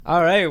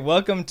All right,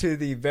 welcome to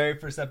the very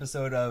first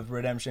episode of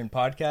Redemption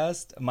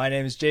Podcast. My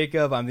name is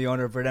Jacob. I'm the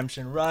owner of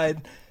Redemption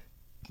Ride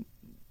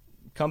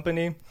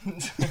Company.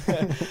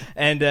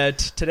 And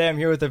today I'm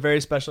here with a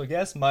very special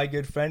guest, my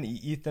good friend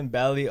Ethan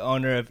Bailey,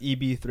 owner of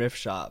EB Thrift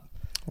Shop.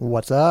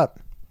 What's up?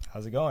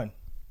 How's it going?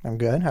 I'm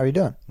good. How are you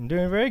doing? I'm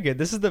doing very good.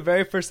 This is the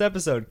very first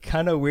episode.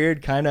 Kind of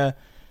weird, kind of,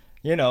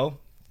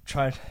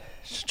 trying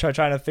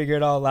to figure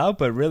it all out,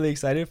 but really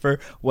excited for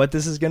what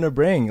this is going to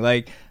bring.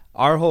 Like,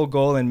 our whole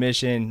goal and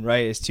mission,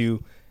 right, is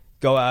to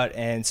go out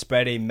and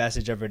spread a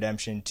message of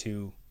redemption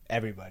to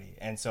everybody.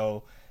 And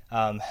so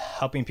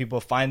helping people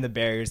find the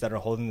barriers that are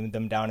holding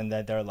them down in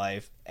their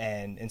life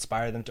and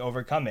inspire them to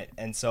overcome it.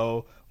 And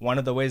so one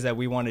of the ways that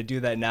we want to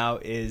do that now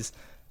is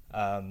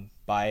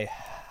by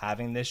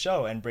having this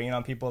show and bringing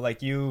on people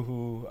like you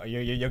who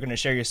you're going to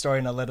share your story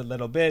in a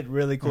little bit.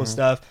 Really cool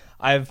stuff.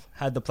 I've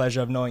had the pleasure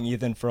of knowing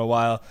Ethan for a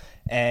while,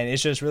 and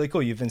it's just really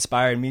cool. You've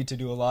inspired me to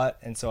do a lot,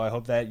 and so I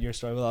hope that your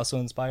story will also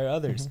inspire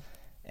others.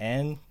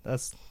 And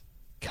that's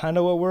kind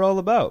of what we're all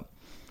about.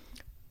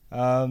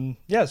 So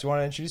you want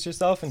to introduce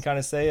yourself and kind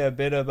of say a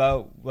bit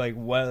about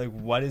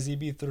what is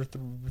EB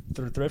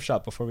Thrift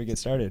Shop before we get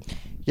started?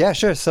 Yeah,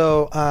 sure.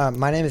 So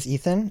my name is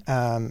Ethan.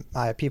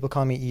 People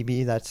call me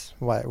EB. That's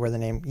where the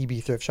name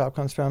EB Thrift Shop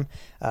comes from.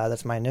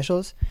 That's my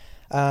initials.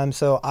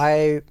 So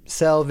I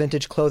sell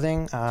vintage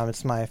clothing.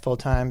 It's my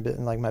full-time,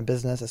 my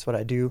business. That's what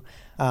I do.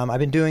 I've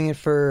been doing it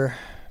for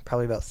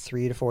probably about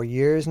 3 to 4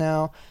 years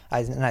now.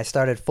 I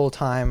started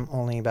full-time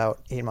only about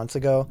 8 months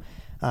ago.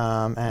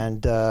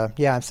 I'm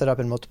set up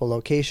in multiple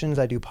locations.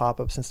 I do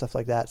pop-ups and stuff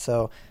like that.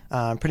 So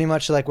pretty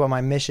much like what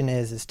my mission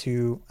is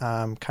to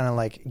kind of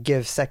like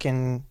give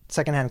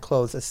secondhand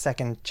clothes a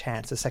second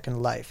chance, a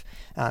second life,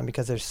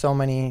 because there's so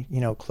many,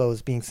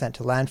 clothes being sent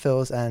to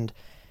landfills. And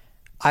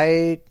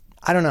I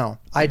don't know.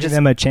 I just give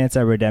them a chance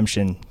at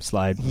redemption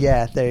slide.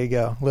 Yeah, there you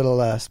go.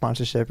 Little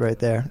sponsorship right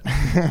there.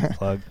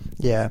 Plug.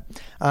 Yeah.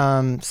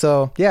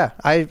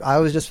 I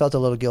always just felt a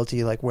little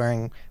guilty, like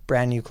wearing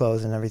brand new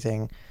clothes and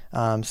everything.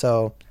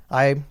 So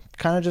I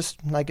kind of just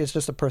it's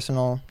just a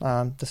personal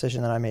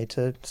decision that I made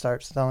to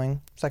start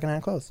selling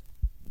secondhand clothes.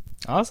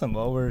 Awesome.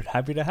 Well, we're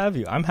happy to have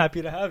you. I'm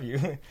happy to have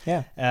you.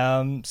 Yeah.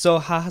 So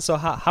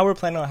how we're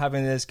planning on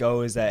having this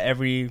go is that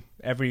every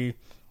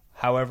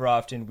however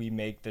often we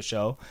make the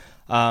show,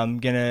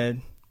 gonna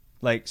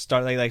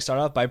start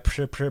off by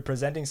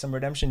presenting some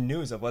redemption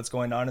news of what's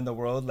going on in the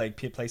world, like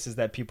places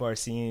that people are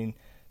seeing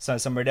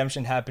some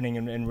redemption happening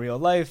in real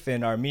life,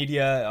 in our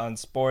media, on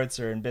sports,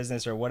 or in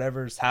business, or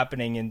whatever's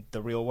happening in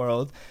the real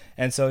world.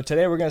 And so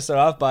today we're going to start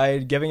off by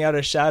giving out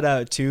a shout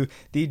out to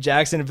the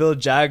Jacksonville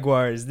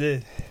Jaguars.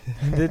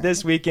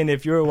 This weekend,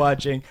 if you were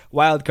watching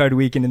Wild Card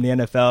Weekend in the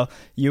NFL,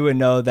 you would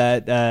know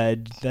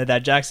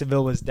that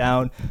Jacksonville was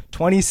down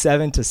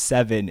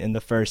 27-7 in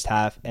the first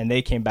half, and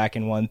they came back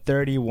and won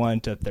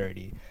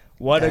 31-30.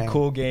 What Dang. A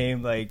cool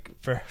game! Like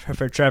for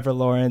Trevor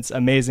Lawrence,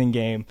 amazing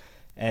game.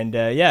 And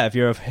if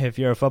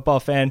you're a football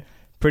fan,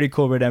 pretty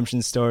cool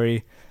redemption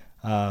story.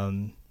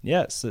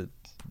 So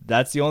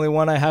that's the only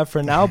one I have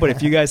for now. But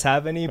if you guys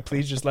have any,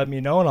 please just let me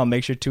know, and I'll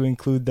make sure to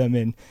include them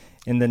in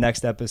the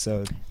next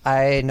episode.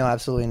 I know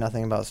absolutely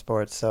nothing about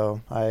sports,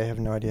 so I have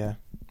no idea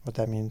what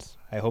that means.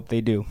 I hope they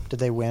do. Did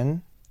they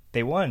win?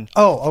 They won.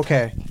 Oh,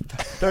 okay.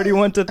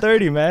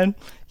 31-30, man.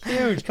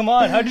 Huge. Come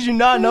on. How did you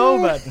not know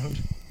about them?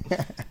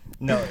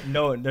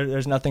 No.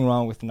 There's nothing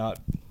wrong with not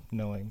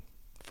knowing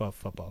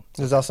football.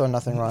 There's also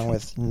nothing wrong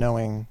with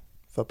knowing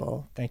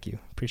football. Thank you.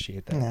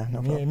 Appreciate that. Yeah,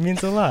 no problem. It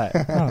means a lot.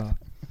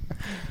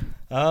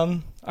 All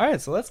right,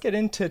 so let's get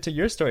into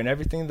your story and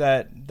everything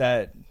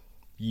that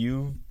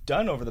you've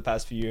done over the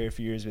past few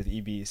years with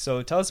EB.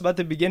 So tell us about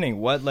the beginning.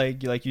 What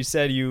like you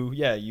said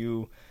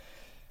you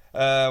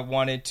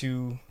wanted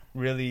to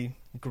really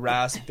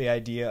grasp the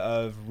idea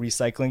of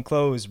recycling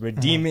clothes,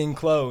 redeeming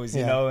clothes,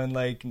 and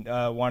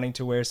wanting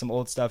to wear some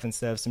old stuff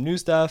instead of some new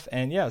stuff.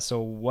 And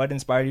so what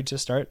inspired you to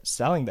start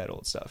selling that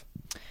old stuff?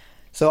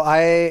 So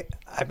I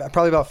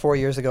probably about 4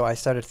 years ago, I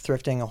started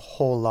thrifting a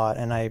whole lot,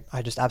 and I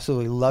just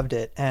absolutely loved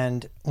it.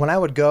 And when I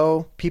would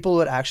go, people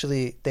would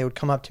they would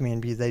come up to me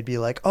and they'd be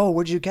like, "Oh,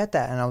 where'd you get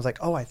that?" And I was like,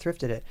 "Oh, I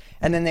thrifted it."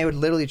 And then they would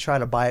literally try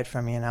to buy it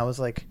from me, and I was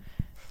like,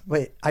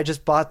 wait, I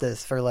just bought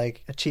this for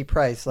like a cheap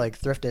price, like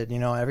thrifted,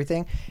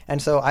 everything. And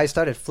so I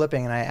started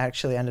flipping, and I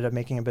actually ended up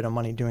making a bit of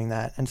money doing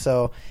that. And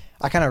so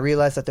I kind of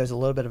realized that there's a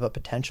little bit of a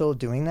potential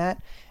doing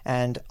that.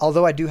 And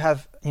although I do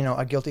have,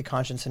 a guilty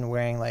conscience in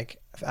wearing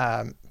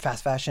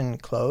fast fashion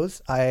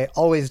clothes, I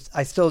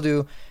still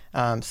do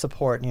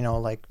support,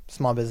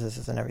 small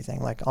businesses and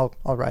everything. Like I'll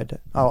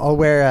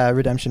wear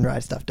Redemption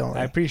Ride stuff. Don't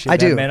worry. I appreciate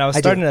that, man. I was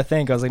starting to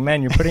think, I was like,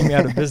 man, you're putting me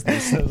out of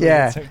business.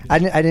 Yeah. I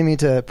didn't mean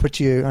to put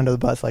you under the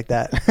bus like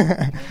that.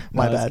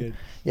 My bad. Good.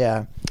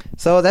 Yeah.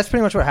 So that's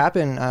pretty much what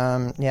happened.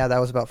 That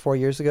was about 4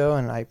 years ago,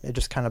 and I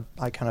kind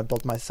of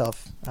built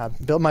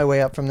my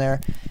way up from there.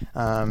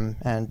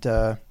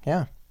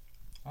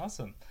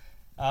 Awesome.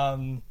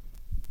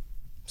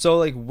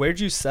 So where'd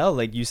you sell?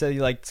 Like you said,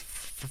 you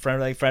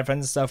friends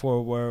and stuff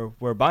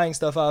were buying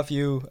stuff off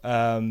you.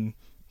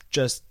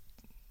 Just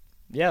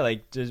yeah,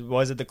 like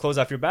was it the clothes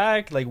off your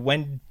back? Like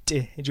when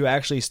did you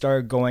actually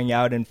start going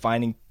out and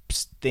finding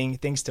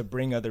things to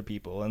bring other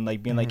people and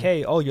like being like,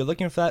 hey, oh, you're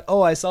looking for that?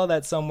 Oh, I saw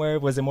that somewhere.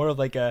 Was it more of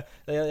like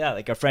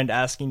like a friend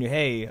asking you,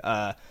 hey,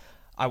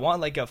 I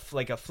want like a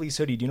fleece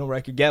hoodie. Do you know where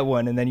I could get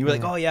one? And then you were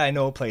like, oh yeah, I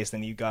know a place.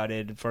 Then you got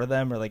it for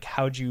them, or like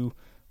how'd you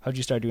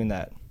start doing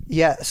that?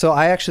 Yeah, so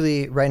I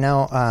actually right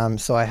now,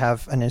 so I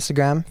have an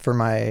Instagram for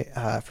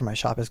my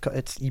shop.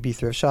 It's EB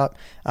Thrift Shop.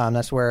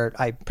 That's where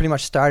I pretty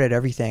much started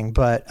everything.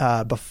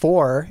 But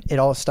before it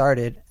all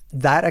started,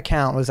 that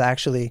account was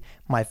actually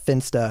my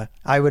Finsta.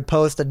 I would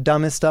post the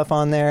dumbest stuff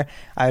on there.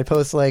 I would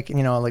post like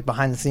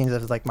behind the scenes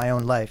of like my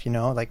own life.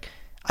 Like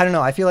I don't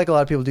know. I feel like a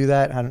lot of people do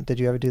that. Did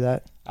you ever do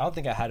that? I don't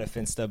think I had a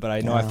Finsta, but I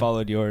know I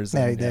followed yours.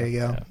 There you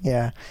go.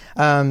 Yeah.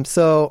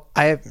 So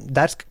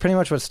that's pretty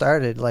much what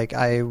started. Like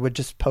I would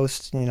just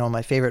post,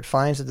 my favorite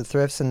finds at the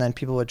thrifts, and then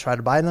people would try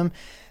to buy them.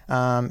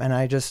 And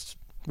I just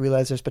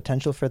realized there's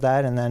potential for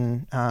that. And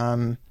then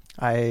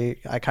I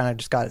kind of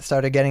just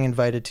started getting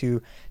invited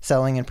to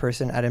selling in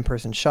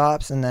in-person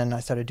shops, and then I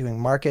started doing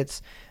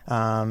markets.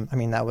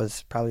 That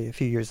was probably a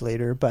few years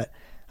later, but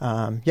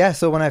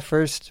so when I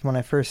first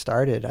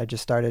started, I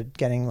just started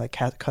getting like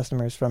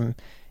customers from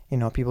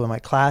people in my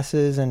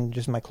classes and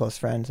just my close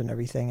friends and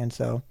everything. And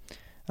so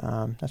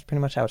that's pretty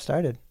much how it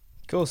started.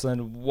 Cool. So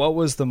then what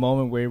was the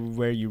moment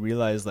where you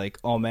realized like,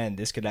 oh man,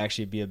 this could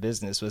actually be a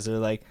business? Was there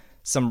like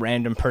some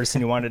random person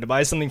who wanted to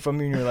buy something from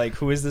you and you're like,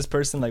 who is this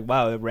person? Like,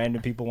 wow,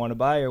 random people want to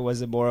buy? Or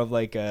was it more of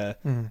like I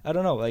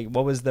don't know, like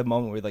what was the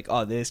moment where you're like,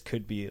 oh, this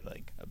could be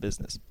like a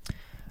business?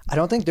 I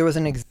don't think there was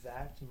an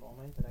exact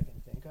moment that I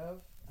can think of.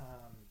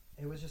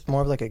 It was just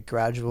more of like a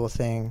gradual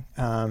thing.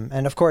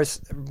 And of course,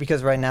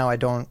 because right now I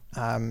don't,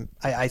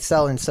 I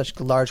sell in such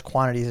large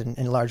quantities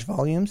in large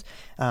volumes,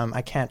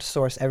 I can't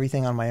source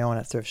everything on my own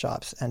at thrift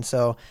shops. And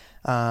so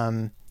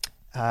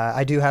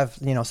I do have,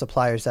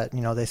 suppliers that,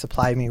 they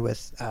supply me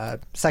with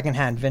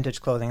secondhand vintage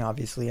clothing,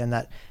 obviously, and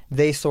that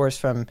they source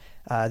from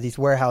these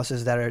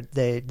warehouses that are,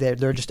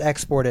 they're just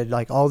exported,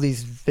 like all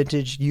these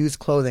vintage used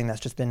clothing that's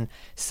just been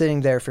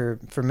sitting there for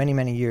many,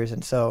 many years.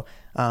 And so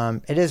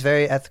it is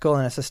very ethical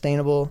and it's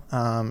sustainable.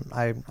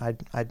 I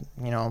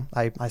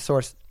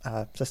source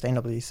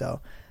sustainably.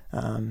 So,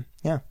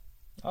 yeah.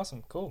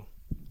 Awesome. Cool.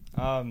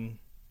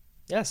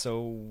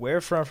 So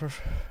where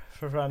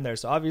from there?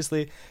 So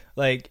obviously,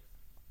 like,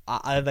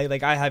 I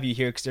have you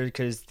here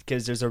because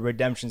there's a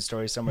redemption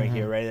story somewhere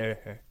here, right?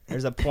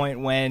 There's a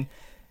point when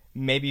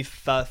maybe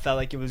felt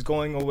like it was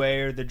going away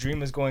or the dream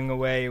was going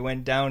away, it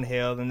went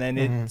downhill, and then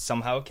it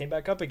somehow came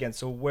back up again.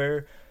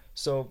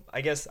 So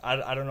I guess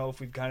I don't know if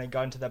we've kind of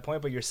gotten to that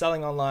point, but you're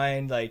selling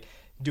online, like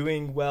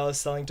doing well,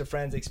 selling to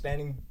friends,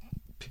 expanding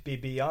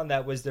beyond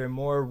that. Was there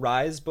more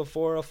rise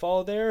before a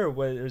fall there, or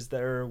was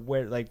there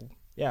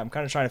I'm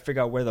kind of trying to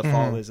figure out where the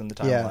fall is in the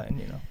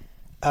timeline,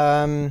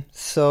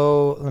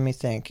 So let me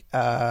think.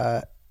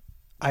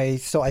 I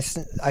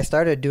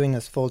started doing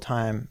this full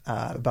time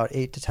about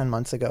 8 to 10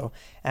 months ago,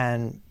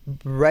 and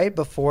right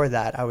before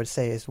that, I would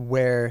say is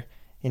where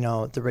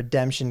the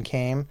redemption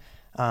came.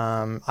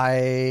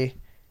 I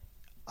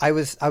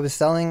was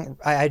selling.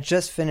 I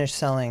just finished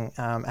selling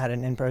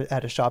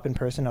at a shop in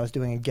person. I was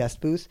doing a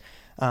guest booth,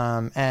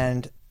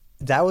 and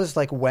that was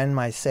like when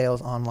my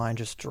sales online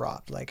just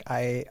dropped. Like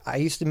I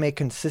used to make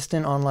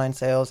consistent online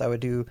sales. I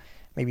would do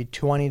maybe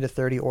 20 to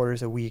 30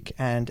 orders a week,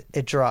 and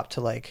it dropped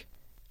to like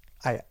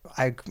I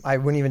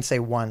wouldn't even say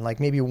one, like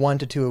maybe 1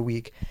 to 2 a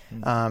week.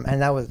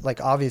 And that was like,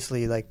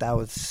 obviously, like that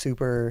was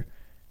super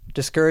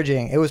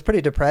discouraging. It was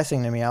pretty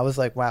depressing to me. I was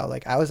like, wow,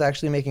 like I was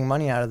actually making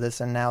money out of this,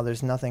 and now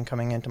there's nothing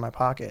coming into my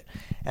pocket.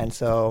 And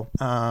so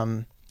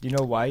you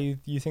know why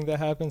you think that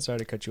happened? Sorry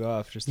to cut you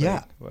off. Just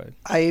yeah, what?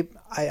 I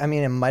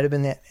mean, it might have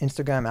been the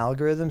Instagram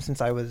algorithm, since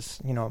I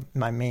was,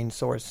 my main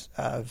source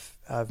of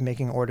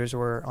making orders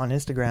were on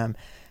Instagram.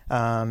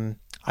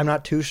 I'm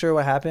not too sure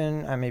what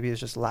happened. Maybe it's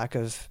just lack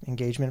of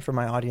engagement from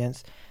my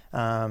audience.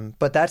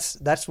 But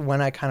that's when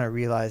I kind of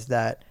realized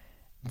that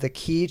the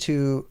key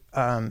to,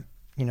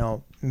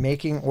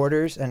 making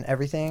orders and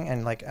everything,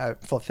 and like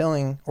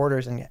fulfilling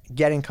orders and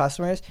getting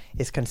customers,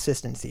 is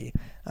consistency.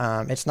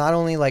 It's not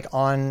only like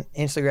on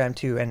Instagram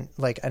too. And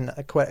like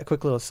a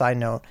quick little side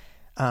note,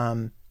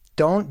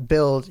 don't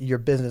build your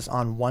business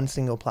on one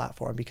single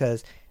platform,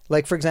 because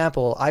like, for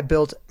example, I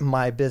built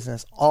my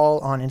business all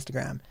on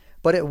Instagram.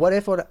 But what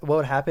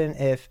would happen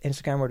if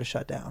Instagram were to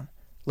shut down?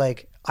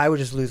 Like I would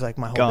just lose like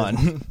my whole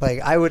business.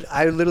 Like I would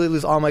literally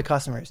lose all my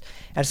customers.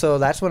 And so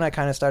that's when I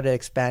kind of started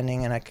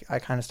expanding, and I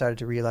kind of started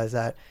to realize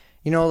that,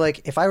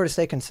 like if I were to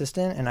stay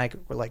consistent and I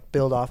could like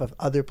build off of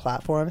other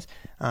platforms,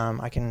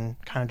 I can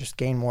kind of just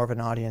gain more of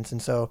an audience.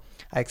 And so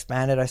I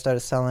expanded. I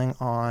started selling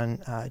on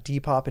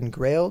Depop and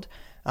Grailed.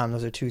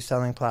 Those are 2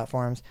 selling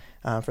platforms.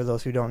 For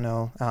those who don't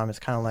know, it's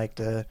kind of like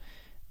the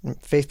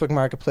Facebook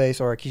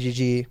Marketplace or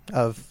Kijiji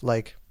of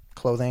like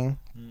clothing,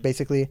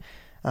 basically.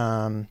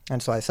 And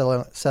so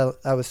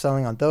I was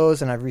selling on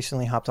those, and I've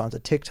recently hopped onto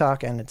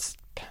TikTok, and it's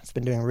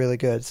been doing really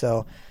good.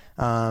 So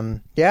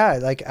Yeah,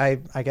 like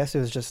I guess it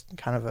was just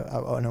kind of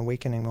an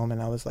awakening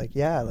moment. I was like,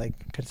 yeah,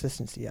 like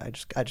consistency. I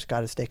just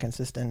got to stay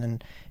consistent,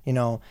 and you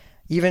know,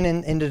 even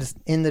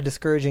in the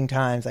discouraging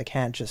times, I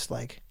can't just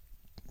like,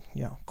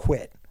 you know,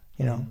 quit.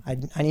 You know,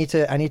 I need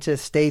to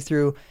stay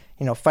through,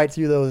 you know, fight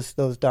through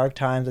those dark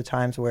times, the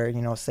times where,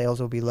 you know,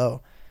 sales will be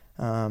low.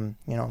 You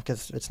know,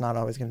 because it's not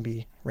always going to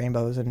be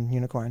rainbows and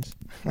unicorns.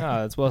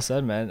 No, that's well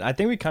said, man. I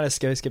think we kind of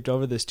skipped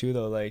over this too,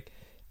 though. Like,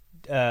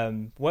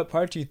 what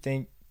part do you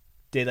think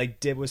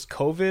was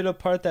COVID a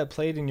part that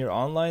played in your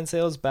online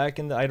sales back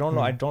in the, I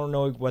don't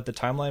know what the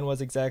timeline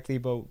was exactly,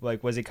 but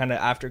like, was it kind of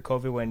after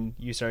COVID when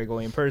you started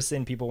going in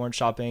person, people weren't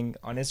shopping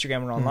on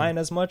Instagram and online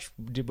as much?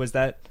 Was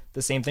that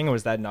the same thing, or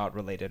was that not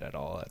related at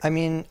all? I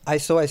mean, I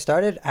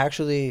started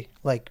actually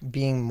like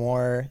being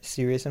more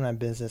serious in my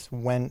business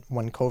when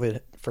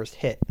COVID first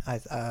hit.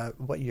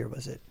 What year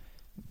was it?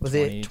 Was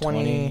it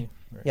 20?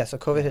 Yeah, so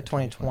COVID hit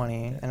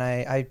 2020, and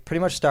I pretty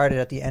much started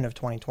at the end of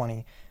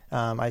 2020.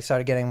 I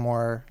started getting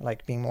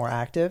being more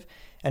active.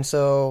 And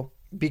so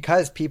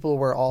because people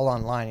were all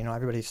online, you know,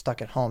 everybody's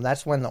stuck at home,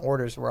 that's when the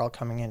orders were all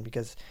coming in,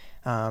 because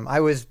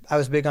I was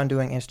big on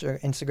doing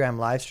Instagram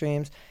live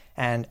streams,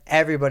 and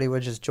everybody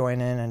would just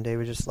join in, and they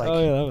would just like, oh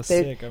yeah, that was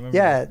sick. I remember.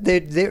 Yeah,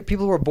 they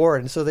people were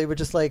bored, and so they would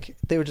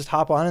just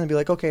hop on and be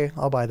like, okay,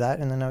 I'll buy that,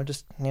 and then I would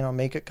just, you know,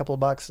 make a couple of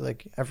bucks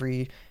like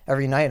every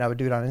night. I would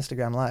do it on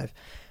Instagram live.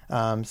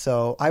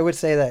 So I would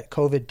say that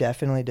COVID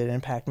definitely did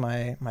impact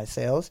my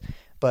sales.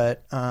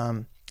 But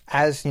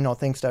as, you know,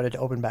 things started to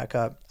open back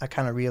up, I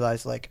kind of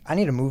realized like I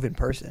need to move in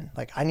person.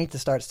 Like I need to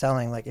start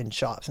selling like in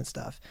shops and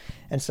stuff.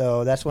 And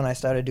so that's when I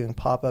started doing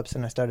pop-ups,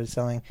 and I started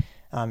selling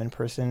in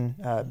person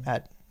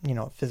at, you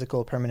know,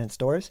 physical permanent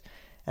stores.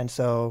 And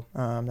so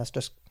that's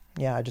just,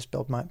 yeah, I just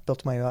built my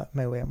way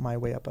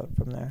up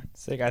from there.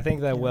 Sick. I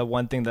think that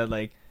one thing that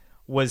like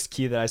was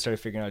key that I started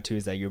figuring out too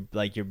is that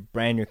your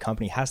brand, your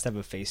company has to have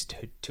a face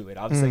to it.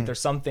 Obviously, like, there's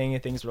something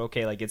things are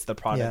okay, like it's the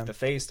product, the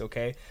face,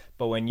 okay.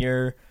 But when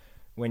you're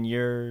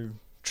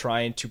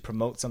trying to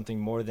promote something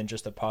more than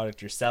just the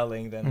product you're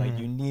selling, then like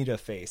you need a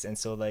face. And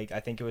so like I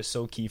think it was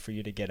so key for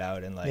you to get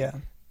out and like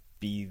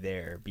be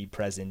there, be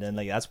present. And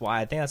like that's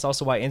why I think that's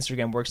also why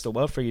Instagram works so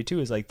well for you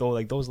too, is like though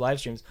like those live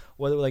streams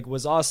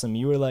was awesome.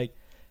 You were like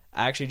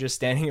actually just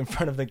standing in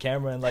front of the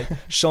camera and like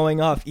showing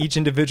off each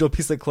individual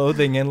piece of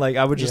clothing, and like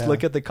I would just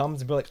look at the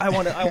comments and be like, I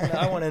want it,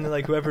 and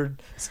like whoever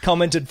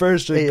commented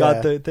first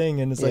got the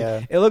thing, and it's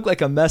like it looked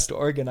like a mess to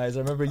organize. I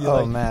remember you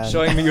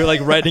showing me, you're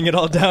like writing it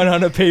all down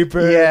on a paper,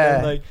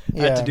 and like I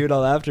had to do it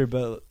all after,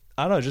 but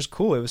I don't know, just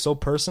cool. It was so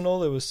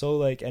personal. It was so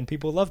like, and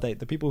people loved that.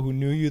 The people who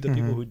knew you, the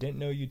people who didn't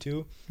know you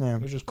too. Yeah.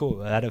 It was just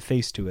cool. It had a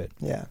face to it.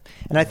 Yeah.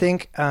 And I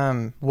think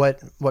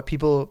what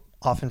people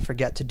often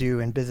forget to do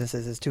in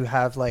businesses is to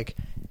have like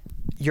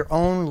your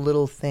own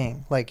little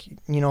thing. Like,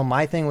 you know,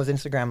 my thing was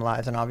Instagram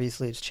Lives, and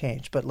obviously it's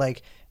changed, but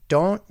like,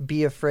 don't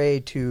be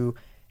afraid to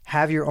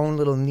have your own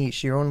little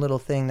niche, your own little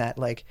thing that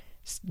like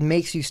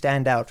makes you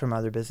stand out from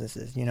other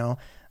businesses, you know?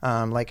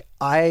 Like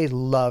I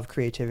love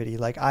creativity.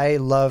 Like I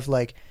love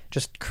like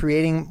just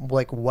creating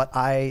like what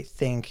I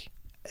think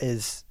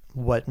is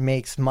what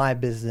makes my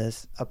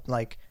business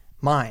like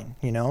mine,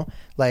 you know?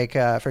 Like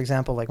for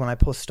example, like when I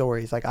post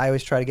stories, like I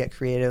always try to get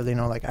creative, you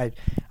know, like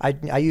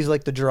I use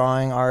like the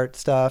drawing art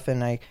stuff,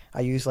 and I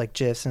use like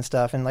GIFs and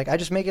stuff, and like I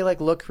just make it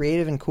like look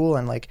creative and cool,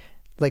 and like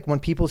when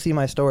people see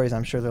my stories,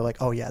 I'm sure they're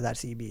like, oh yeah,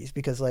 that's EB's,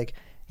 because like,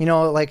 you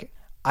know, like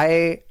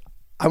I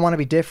want to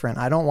be different.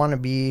 I don't want to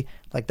be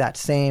like that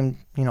same,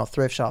 you know,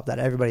 thrift shop that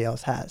everybody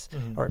else has,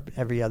 or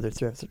every other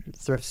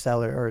thrift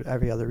seller or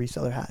every other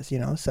reseller has, you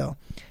know? So,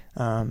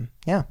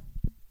 yeah.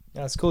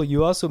 Yeah, that's cool.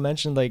 You also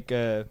mentioned like,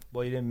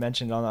 well, you didn't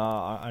mention it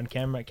on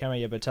camera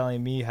yet, but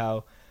telling me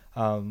how,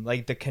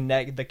 like the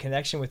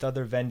connection with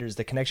other vendors,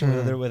 the connection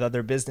with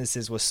other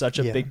businesses was such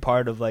a big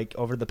part of like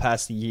over the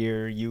past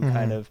year, you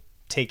kind of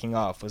taking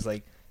off. Was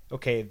like,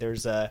 okay,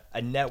 there's a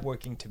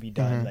networking to be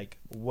done. Like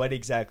what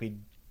exactly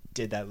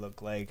did that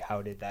look like?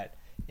 How did that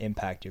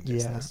impact your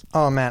business?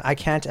 Oh man, I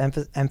can't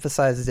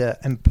emphasize the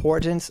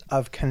importance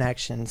of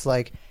connections.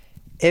 Like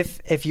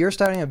if you're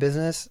starting a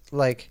business,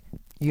 like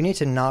you need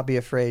to not be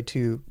afraid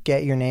to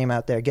get your name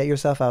out there, get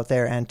yourself out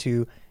there, and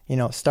to, you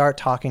know, start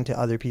talking to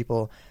other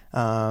people.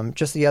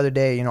 Just the other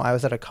day, you know, I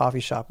was at a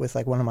coffee shop with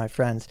like one of my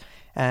friends,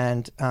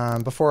 and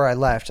before I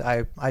left,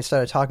 I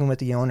started talking with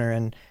the owner,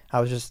 and I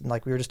was just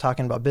like, we were just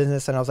talking about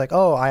business, and I was like,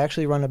 oh, I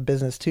actually run a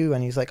business too.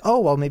 And he's like, oh,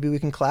 well, maybe we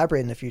can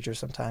collaborate in the future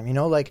sometime, you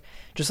know? Like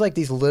just like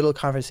these little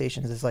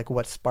conversations is like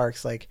what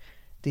sparks like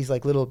these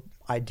like little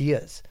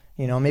ideas,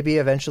 you know? Maybe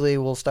eventually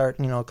we'll start,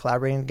 you know,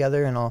 collaborating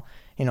together, and I'll,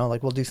 you know,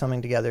 like we'll do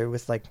something together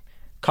with like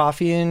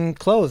coffee and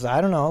clothes. I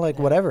don't know, like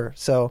whatever.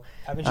 So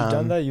haven't you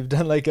done that? You've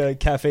done like a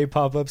cafe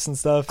pop-ups and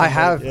stuff. I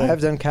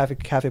have done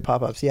cafe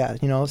pop-ups. Yeah.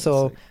 You know,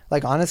 so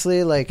like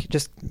honestly, like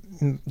just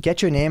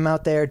get your name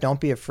out there. Don't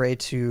be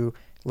afraid to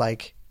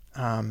like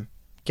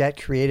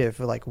get creative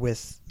like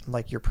with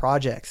like your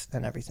projects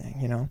and everything,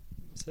 you know?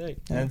 Sick.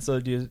 And so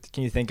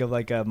can you think of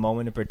like a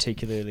moment in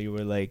particularly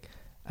where like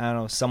I don't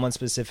know, someone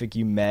specific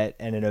you met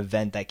and an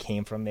event that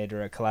came from it,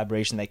 or a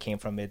collaboration that came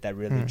from it that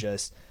really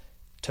just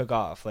took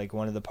off? Like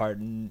one of the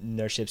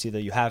partnerships either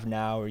you have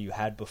now or you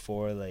had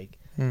before. Like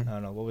I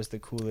don't know, what was the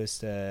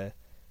coolest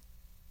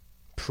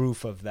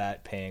proof of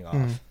that paying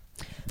off?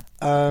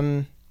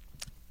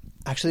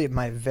 Actually,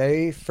 my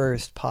very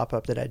first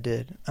pop-up that I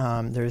did,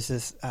 there's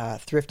this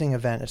thrifting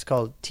event. It's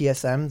called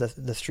TSM,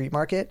 the street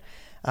market.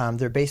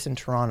 They're based in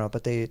Toronto,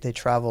 but they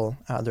travel.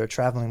 They're a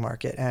traveling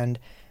market. And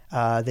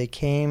they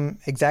came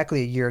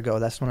exactly a year ago.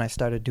 That's when I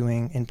started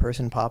doing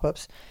in-person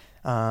pop-ups.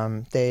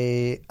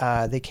 They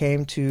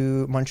came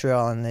to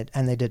Montreal,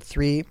 and they did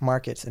 3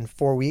 markets in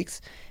 4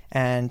 weeks.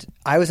 And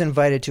I was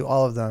invited to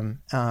all of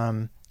them.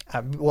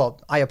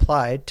 I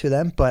applied to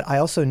them, but I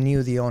also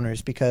knew the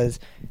owners because,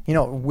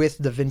 with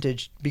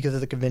the because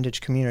of the vintage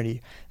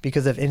community,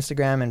 because of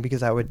Instagram, and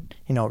because I would,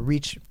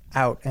 reach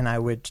out and I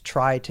would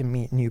try to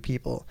meet new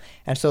people.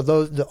 And so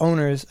the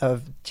owners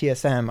of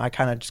TSM, I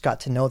kind of just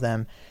got to know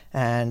them.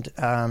 And,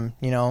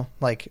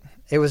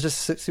 it was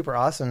just super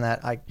awesome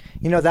that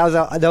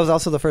that was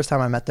also the first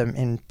time I met them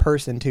in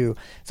person too.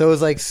 So it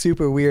was like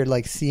super weird,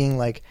 like seeing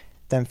like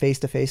them face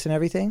to face and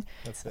everything.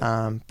 That's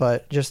it.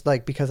 But just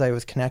like because I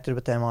was connected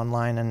with them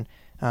online,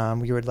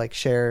 and we would like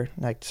share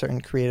like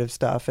certain creative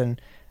stuff and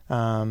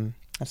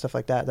stuff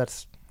like that.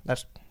 That's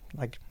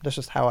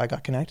just how I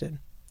got connected.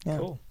 Yeah.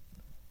 Cool.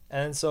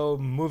 And so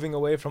moving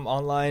away from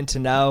online to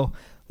now,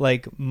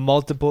 like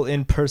multiple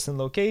in-person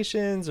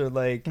locations, or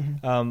like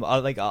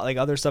like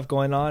other stuff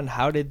going on.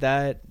 How did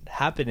that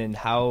happen, and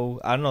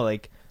how, I don't know,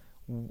 like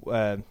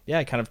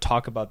kind of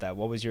talk about that.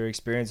 What was your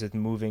experience with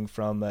moving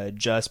from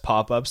just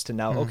pop-ups to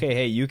now, okay,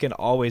 hey, you can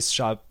always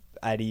shop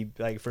at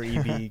for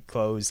EB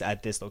clothes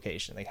at this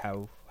location? Like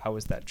how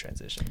was that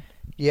transition?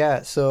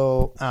 Yeah,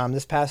 so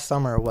this past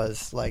summer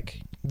was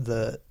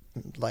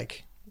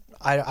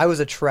I was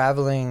a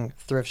traveling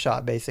thrift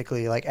shop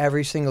basically. Like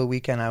every single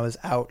weekend I was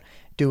out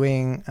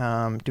doing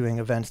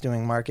events,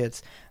 doing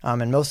markets,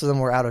 and most of them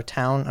were out of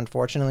town,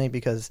 unfortunately,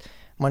 because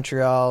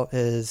Montreal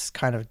is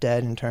kind of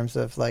dead in terms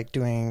of like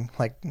doing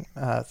like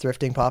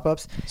thrifting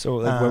pop-ups. So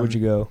like, where would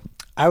you go?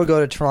 I would go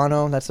to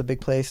Toronto. That's a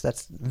big place.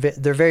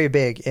 They're very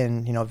big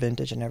in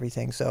vintage and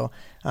everything. So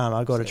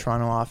I'll go to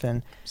Toronto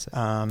often.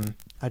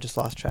 I just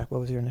lost track.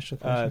 What was your initial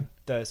question?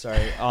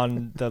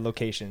 On the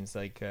locations,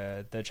 like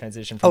the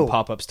transition from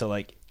pop-ups to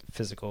like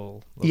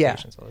physical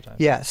locations all the time.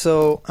 Yeah.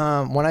 So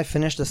when I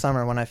finished the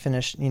summer, when I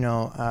finished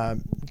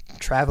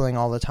traveling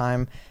all the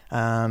time,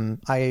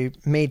 I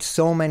made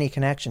so many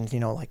connections.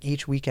 Like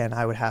each weekend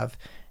I would have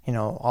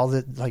all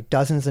the like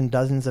dozens and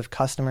dozens of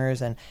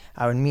customers, and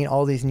I would meet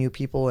all these new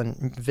people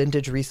and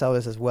vintage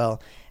resellers as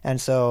well. And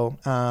so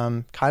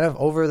kind of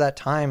over that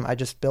time, I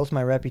just built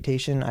my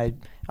reputation. I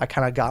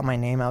kind of got my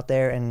name out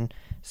there. And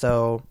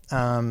so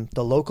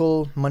the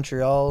local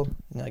Montreal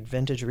like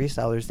vintage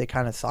resellers, they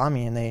kind of saw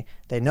me and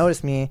they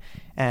noticed me,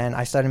 and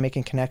I started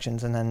making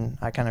connections. And then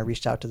I kind of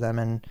reached out to them,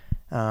 and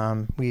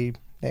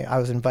I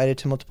was invited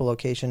to multiple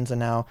locations, and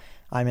now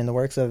I'm in the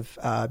works of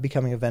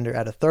becoming a vendor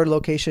at a 3rd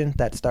location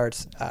that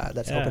starts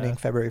opening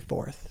February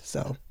 4th.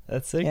 So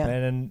that's sick,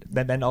 man. And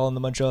then all in the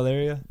Montreal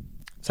area?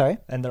 Sorry?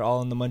 And they're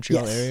all in the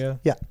Montreal area?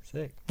 Yeah.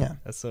 Sick. Yeah.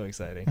 That's so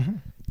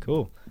exciting.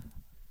 Cool.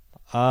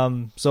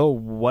 So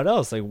what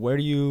else? Like, where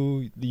do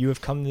you have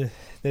come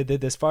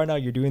this far now?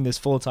 You're doing this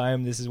full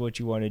time. This is what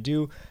you want to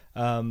do.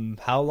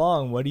 How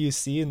long? What do you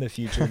see in the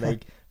future?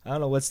 Like, I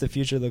don't know, what's the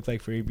future look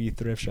like for EB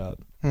Thrift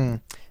Shop?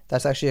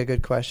 That's actually a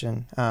good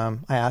question. I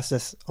asked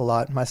this a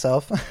lot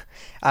myself.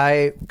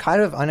 I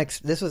kind of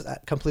this was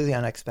completely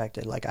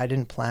unexpected. Like I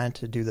didn't plan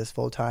to do this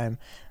full time.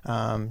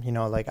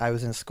 Like I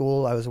was in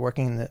school. I was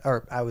working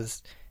I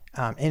was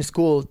in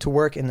school to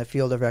work in the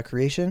field of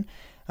recreation.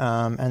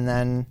 And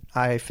then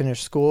I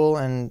finished school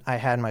and I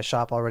had my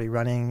shop already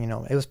running.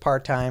 It was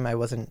part-time. I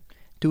wasn't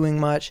doing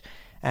much.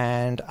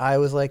 And I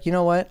was like, you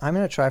know what? I'm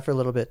going to try for a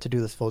little bit to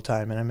do this full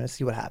time, and I'm going to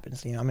see what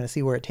happens. I'm going to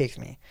see where it takes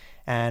me.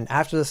 And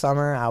after the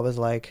summer, I was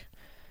like,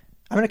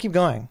 I'm going to keep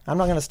going. I'm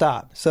not going to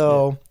stop.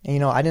 So,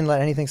 I didn't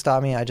let anything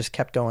stop me. I just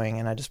kept going,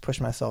 and I just pushed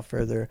myself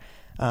further.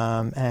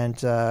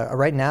 And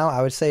right now,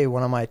 I would say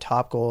one of my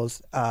top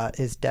goals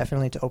is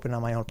definitely to open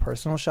up my own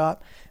personal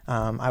shop.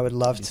 I would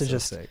love to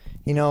just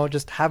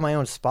have my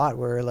own spot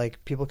where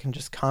like people can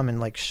just come and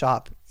like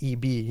shop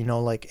EB,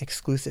 like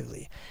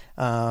exclusively.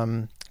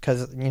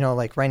 Because,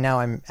 like right now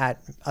I'm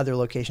at other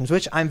locations,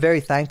 which I'm very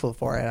thankful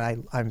for.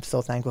 And I'm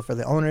still thankful for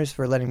the owners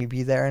for letting me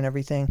be there and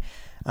everything.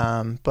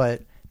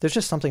 But there's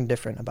just something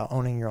different about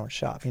owning your own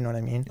shop. You know what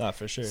I mean?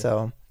 For sure.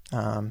 So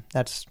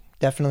that's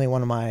definitely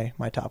one of my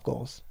top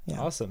goals. Yeah.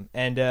 Awesome.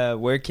 And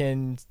where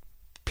can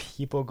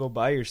people go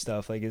buy your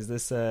stuff? Like, is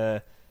this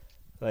where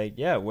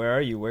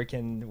are you? Where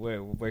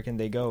can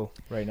they go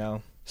right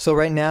now? So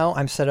right now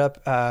I'm set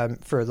up,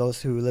 for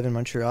those who live in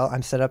Montreal,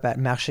 I'm set up at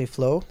Marché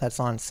Flo. That's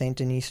on Saint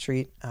Denis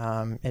Street.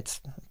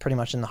 It's pretty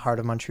much in the heart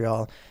of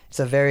Montreal. It's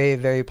a very,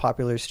 very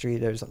popular street.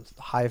 There's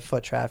high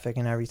foot traffic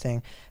and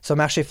everything. So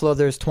Marché Flo,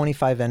 there's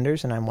 25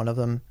 vendors, and I'm one of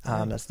them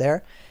that's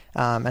there.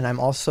 And I'm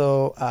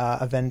also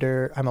a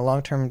vendor. I'm a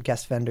long-term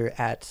guest vendor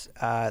at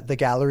the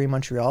Gallery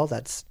Montreal.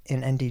 That's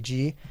in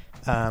NDG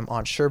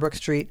on Sherbrooke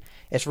Street.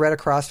 It's right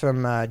across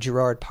from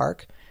Girard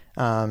Park.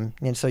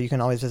 And so you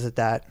can always visit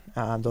that,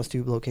 those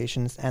two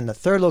locations. And the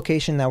third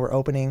location that we're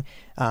opening,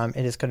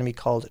 it is going to be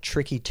called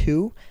Tricky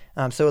 2.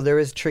 So there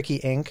is Tricky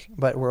Inc.,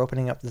 but we're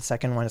opening up the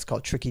second one. It's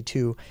called Tricky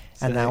 2,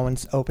 and that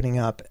one's opening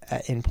up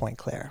in Pointe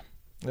Claire.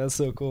 That's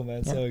so cool,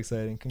 man. So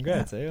exciting.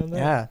 Congrats, on that.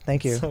 Yeah,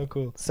 thank you. So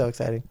cool. So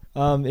exciting.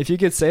 If you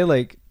could say,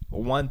 like,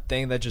 one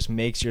thing that just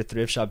makes your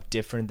thrift shop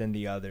different than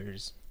the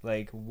others,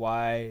 like,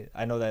 why?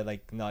 I know that,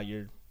 like, no,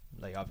 you're,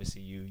 like,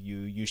 obviously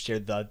you share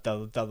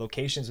the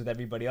locations with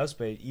everybody else,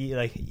 but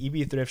like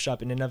EB Thrift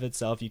Shop in and of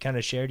itself, you kind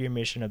of shared your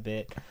mission a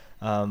bit.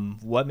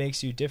 What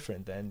makes you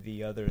different than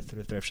the other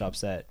thrift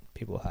shops that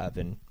people have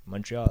in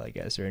Montreal, I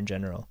guess, or in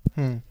general?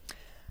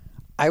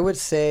 I would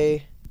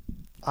say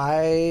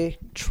I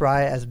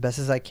try as best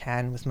as I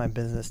can with my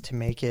business to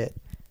make it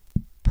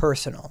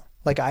personal.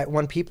 Like,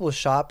 when people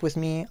shop with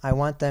me, I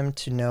want them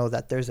to know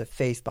that there's a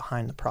face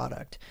behind the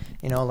product.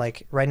 You know,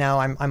 like right now,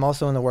 I'm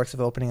also in the works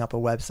of opening up a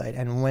website,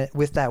 and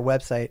with that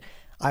website,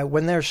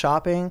 when they're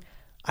shopping,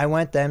 I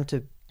want them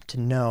to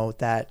know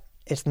that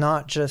it's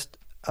not just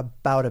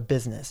about a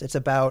business. It's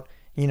about,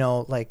 you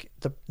know, like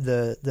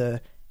the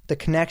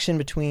connection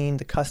between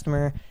the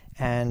customer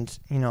and,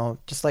 you know,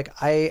 just like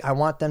I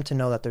want them to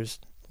know that there's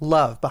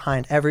love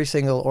behind every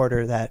single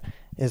order that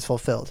is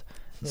fulfilled.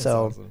 That's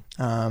so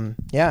awesome.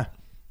 Yeah.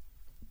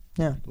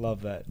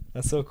 Love that.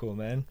 That's so cool,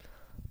 man.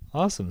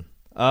 Awesome.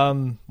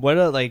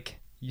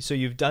 So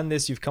you've done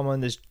this, you've come on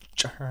this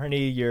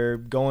journey, you're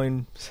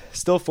going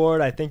still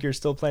forward. I think you're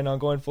still planning on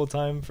going full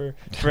time for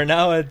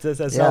now.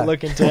 It's not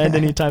looking to end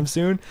anytime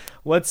soon.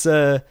 What's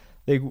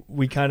like,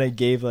 we kind of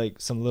gave like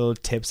some little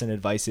tips and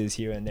advices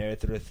here and there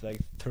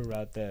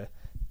throughout the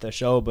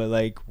show, but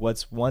like,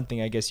 what's one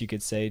thing I guess you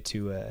could say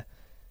to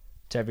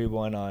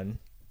everyone on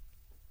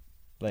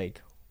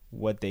like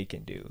what they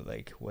can do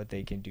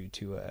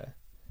to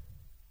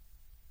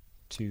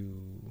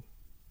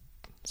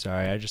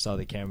sorry, I just saw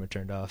the camera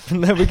turned off.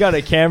 We got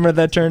a camera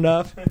that turned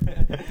off.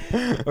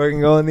 Or we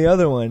can go on the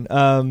other one.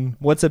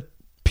 What's a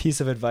piece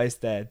of advice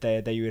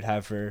that you would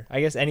have for, I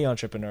guess, any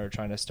entrepreneur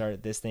trying to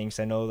start this thing? 'Cause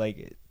I know, like,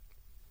 it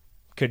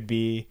could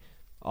be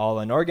all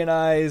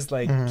unorganized,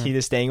 like key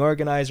to staying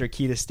organized, or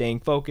key to staying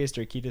focused,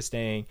 or key to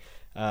staying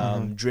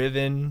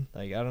driven.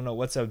 Like, I don't know,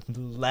 what's a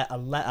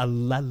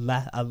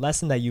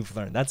lesson that you've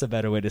learned? That's a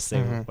better way to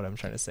say what I'm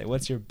trying to say.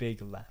 What's your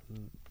big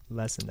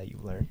lesson that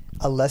you've learned?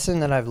 A lesson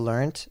that I've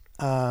learned,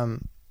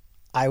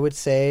 I would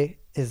say,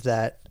 is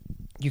that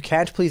you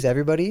can't please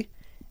everybody,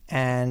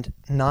 and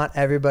not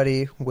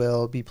everybody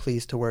will be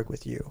pleased to work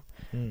with you.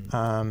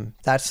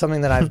 That's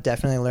something that I've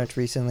definitely learned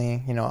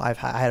recently. You know, I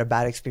had a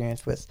bad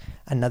experience with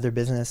another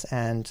business,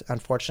 and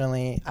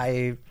unfortunately,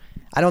 I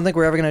don't think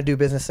we're ever going to do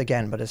business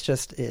again. But it's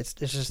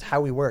just how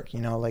we work.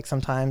 You know, like,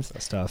 sometimes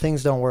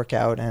things don't work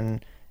out,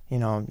 and, you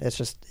know, it's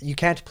just, you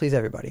can't please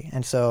everybody.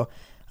 And so,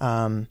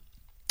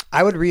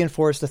 I would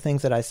reinforce the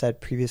things that I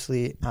said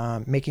previously.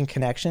 Making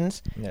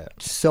connections,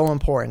 so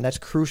important. That's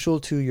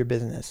crucial to your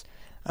business.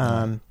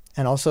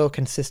 And also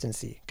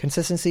consistency,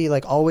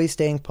 like always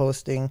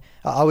posting,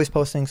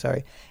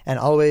 and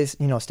always,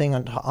 you know, staying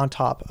on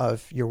top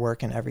of your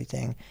work and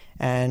everything.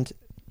 And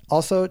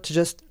also to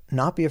just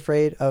not be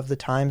afraid of the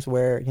times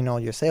where, you know,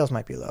 your sales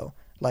might be low.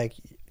 Like,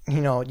 you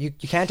know, you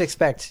can't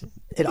expect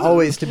it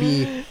always to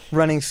be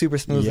running super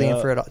smoothly and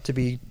for it to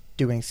be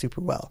doing super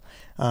well.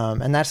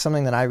 And that's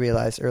something that I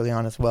realized early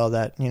on as well,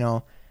 that, you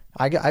know,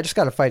 I just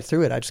got to fight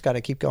through it. I just got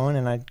to keep going,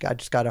 and I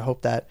just got to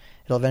hope that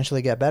it'll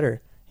eventually get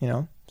better, you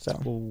know? So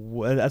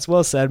well, that's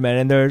well said, man.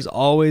 And there's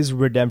always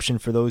redemption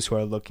for those who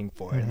are looking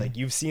for it. Like,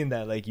 you've seen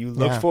that, like, you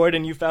looked for it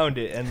and you found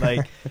it, and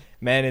like,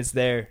 man, it's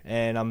there.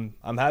 And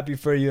I'm happy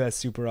for you. That's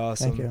super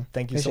awesome.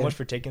 Thank you so much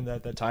for taking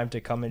the time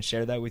to come and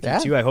share that with you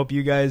too. I hope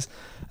you guys,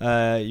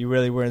 you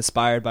really were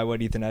inspired by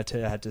what Ethan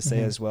had to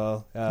say as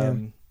well.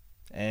 And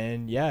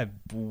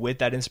with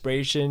that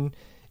inspiration,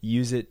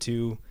 use it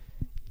to,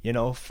 you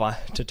know,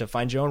 to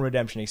find your own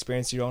redemption,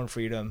 experience your own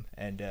freedom,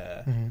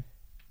 and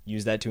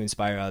use that to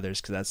inspire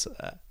others, because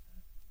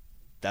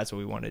that's what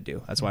we want to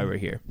do. That's why we're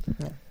here.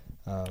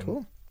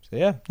 Cool.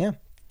 So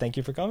thank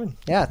you for coming.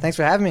 Thanks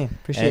for having me.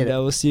 Appreciate it.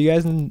 And we'll see you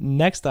guys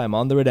next time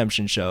on The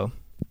Redemption Show.